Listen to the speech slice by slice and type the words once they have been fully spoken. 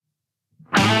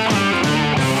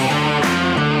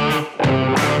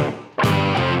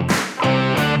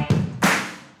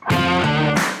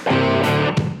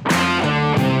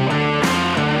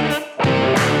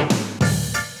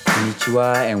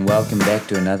Konnichiwa and welcome back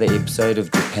to another episode of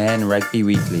Japan Rugby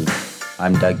Weekly.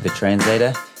 I'm Doug the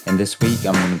Translator, and this week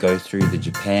I'm going to go through the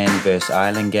Japan vs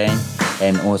Ireland game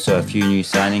and also a few new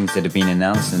signings that have been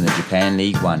announced in the Japan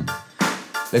League One.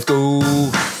 Let's go!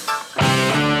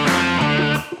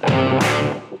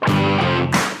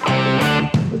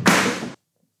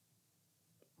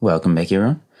 Welcome back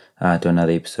everyone to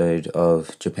another episode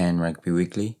of Japan Rugby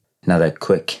Weekly. Another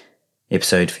quick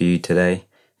episode for you today.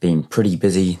 Been pretty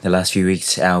busy the last few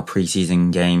weeks. Our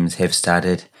pre-season games have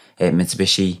started at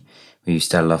Mitsubishi. We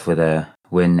started off with a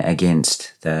win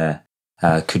against the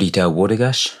Kurita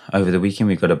Watergush over the weekend.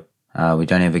 We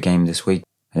don't have a game this week,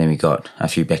 and then we got a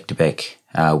few back-to-back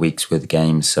weeks with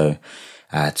games. So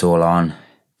it's all on.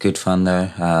 Good fun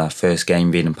though. First game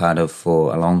being a part of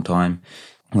for a long time.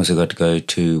 Also got to go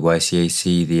to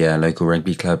YCAC, the local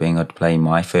rugby club, and got to play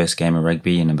my first game of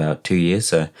rugby in about 2 years.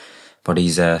 So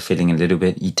body's feeling a little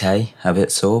bit ite, a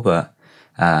bit sore, but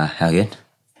how good.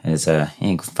 It's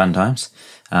fun times.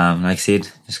 Like I said,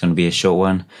 it's going to be a short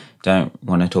one. Don't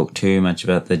want to talk too much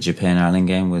about the Japan-Ireland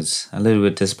game. Was a little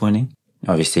bit disappointing.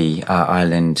 Obviously,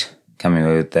 Ireland coming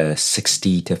away with the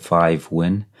 60-5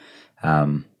 win.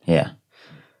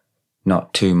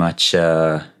 Not too much,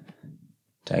 I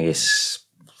guess,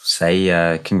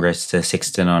 say congrats to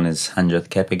Sexton on his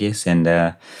 100th cap, I guess. And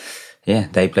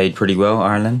they played pretty well,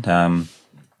 Ireland.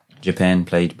 Japan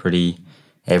played pretty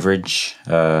average.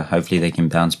 Hopefully they can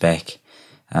bounce back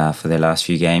for their last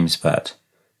few games. But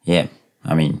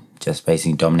just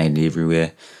basically dominated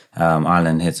everywhere.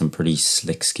 Ireland had some pretty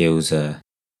slick skills. Their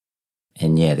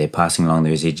passing along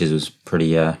those edges was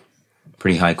pretty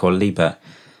high quality. But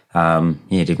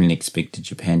definitely expected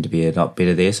Japan to be a lot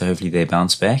better there. So hopefully they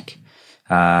bounce back.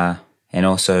 And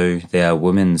also their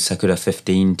women's Sakura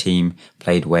 15 team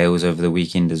played Wales over the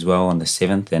weekend as well on the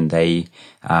 7th, and they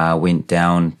went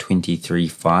down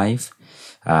 23-5.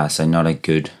 So not a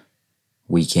good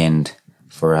weekend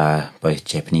for both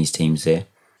Japanese teams there.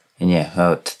 And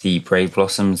the Brave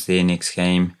Blossoms, their next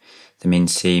game, the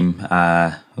men's team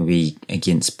will be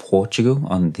against Portugal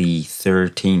on the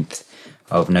 13th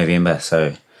of November.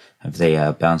 So if they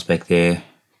bounce back there,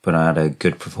 put out a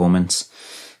good performance.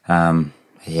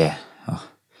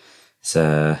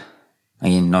 So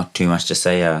again, not too much to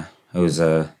say. It was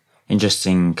a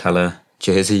interesting colour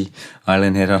jersey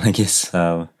Ireland had on, I guess.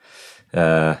 But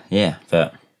I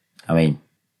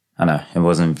know it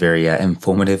wasn't very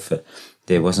informative. But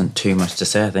there wasn't too much to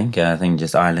say. I think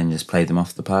just Ireland just played them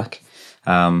off the park.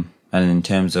 And in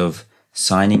terms of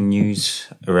signing news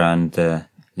around the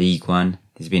League One,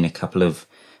 there's been a couple of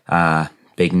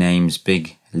big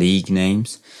league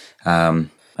names.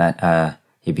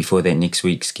 Before that, next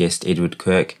week's guest, Edward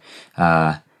Kirk,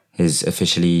 has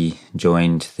officially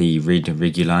joined the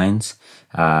Red Lions,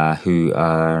 who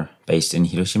are based in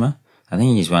Hiroshima. I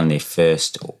think he's one of their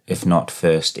first, if not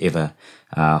first ever,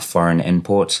 foreign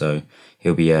import. So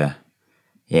he'll be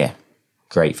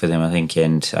great for them, I think.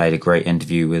 And I had a great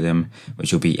interview with him,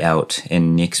 which will be out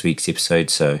in next week's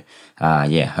episode. So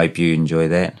hope you enjoy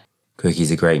that.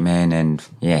 Kirky's a great man, and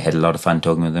had a lot of fun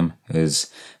talking with him. It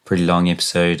was a pretty long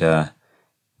episode.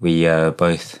 We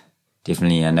both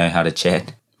definitely know how to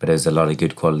chat, but there's a lot of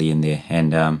good quality in there.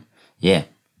 And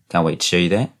can't wait to show you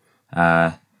that.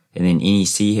 And then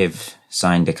NEC have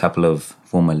signed a couple of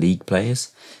former league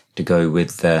players to go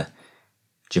with the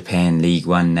Japan League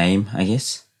One name, I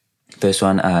guess. First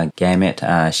one, Gamet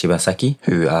Shibasaki,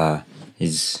 who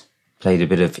has played a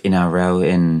bit of NRL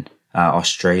in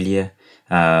Australia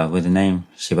with the name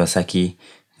Shibasaki.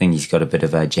 I think he's got a bit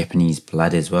of Japanese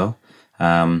blood as well.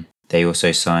 They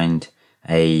also signed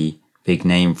a big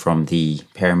name from the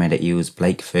Parramatta Eels,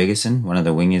 Blake Ferguson, one of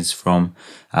the wingers from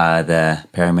the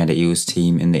Parramatta Eels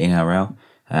team in the NRL.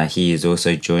 He is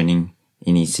also joining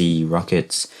NEC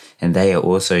Rockets, and they are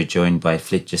also joined by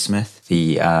Fletcher Smith,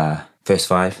 the first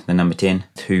five, the number 10,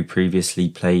 who previously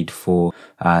played for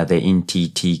the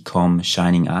NTT Com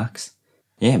Shining Arcs.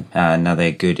 Another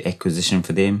good acquisition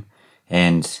for them.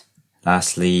 And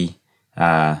lastly,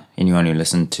 anyone who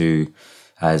listened to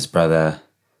his brother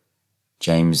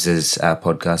James's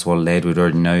podcast, Waller Lad, would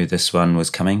already know this one was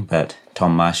coming, but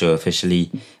Tom Marshall officially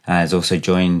has also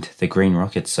joined the Green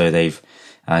Rockets, so they've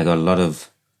got a lot of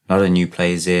new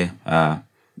players there.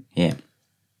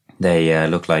 They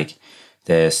look like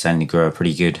they're starting to grow a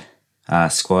pretty good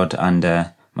squad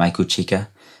under Michael Chika,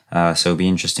 so it'll be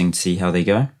interesting to see how they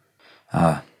go.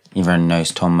 Everyone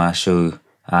knows Tom Marshall.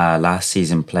 Last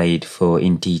season played for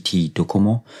NTT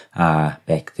Docomo,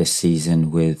 back this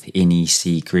season with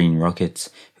NEC Green Rockets,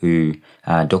 who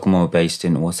Docomo are based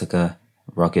in Osaka.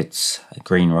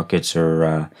 Green Rockets are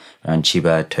around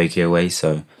Chiba, Tokyo way,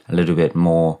 so a little bit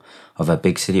more of a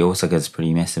big city. Osaka's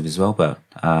pretty massive as well, but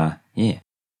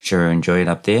sure enjoy it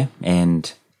up there.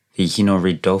 And the Hino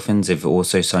Red Dolphins have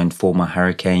also signed former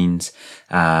Hurricanes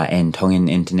and Tongan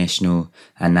international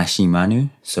Nashi Manu,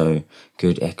 so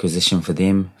good acquisition for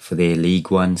them for their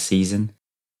League One season.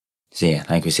 So yeah,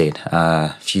 like we said,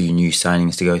 a few new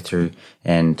signings to go through,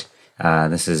 and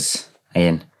this is,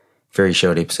 again, very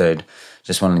short episode.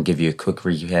 Just wanted to give you a quick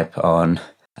recap on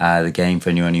the game for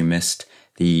anyone who missed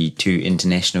the two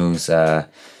internationals.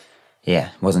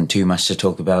 Wasn't too much to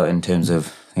talk about in terms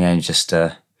of, just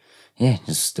a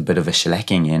bit of a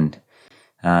shellacking, and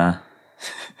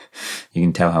you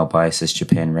can tell how biased this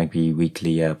Japan Rugby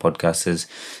Weekly podcast is.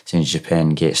 As soon as Japan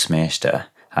gets smashed,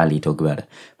 hardly talk about it.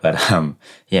 But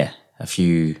a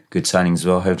few good signings as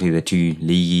well. Hopefully the two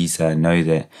leagues know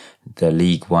that the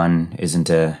League One isn't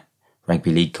a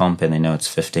rugby league comp, and they know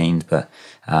it's 15th, but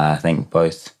I think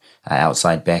both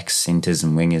outside backs, centres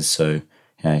and wingers, so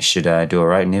should do all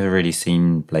right. Never really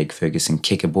seen Blake Ferguson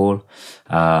kick a ball.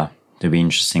 It'll be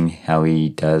interesting how he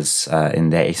does in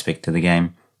that aspect of the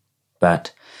game.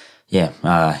 But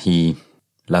he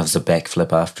loves a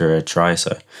backflip after a try,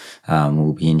 so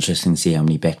will be interesting to see how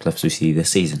many backflips we see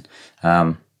this season.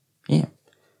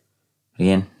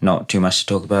 Again, not too much to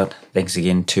talk about. Thanks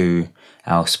again to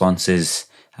our sponsors,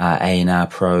 A&R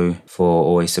Pro, for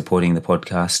always supporting the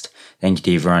podcast. Thank you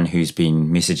to everyone who's been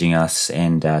messaging us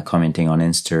and commenting on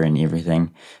Insta and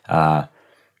everything.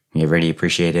 Really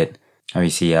appreciate it.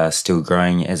 Obviously, still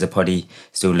growing as a potty,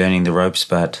 still learning the ropes,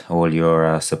 but all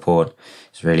your support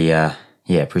is really,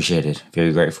 appreciated.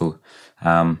 Very grateful.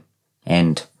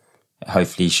 And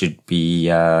hopefully we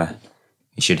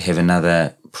should have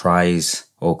another prize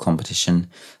or competition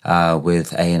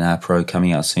with A&R Pro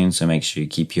coming out soon, so make sure you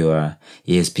keep your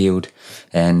ears peeled.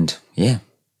 And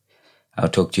I'll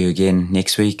talk to you again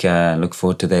next week. Look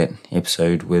forward to that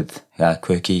episode with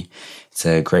Quirky. It's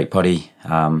a great potty.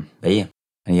 And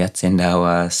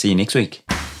I'll see you next week.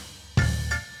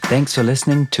 Thanks for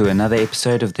listening to another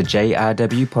episode of the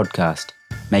JRW podcast.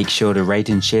 Make sure to rate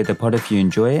and share the pod if you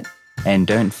enjoy it, and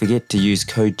don't forget to use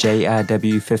code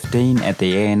JRW15 at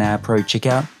the A&R Pro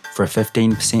checkout for a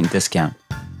 15% discount.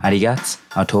 Arigats,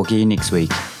 I'll talk to you next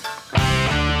week.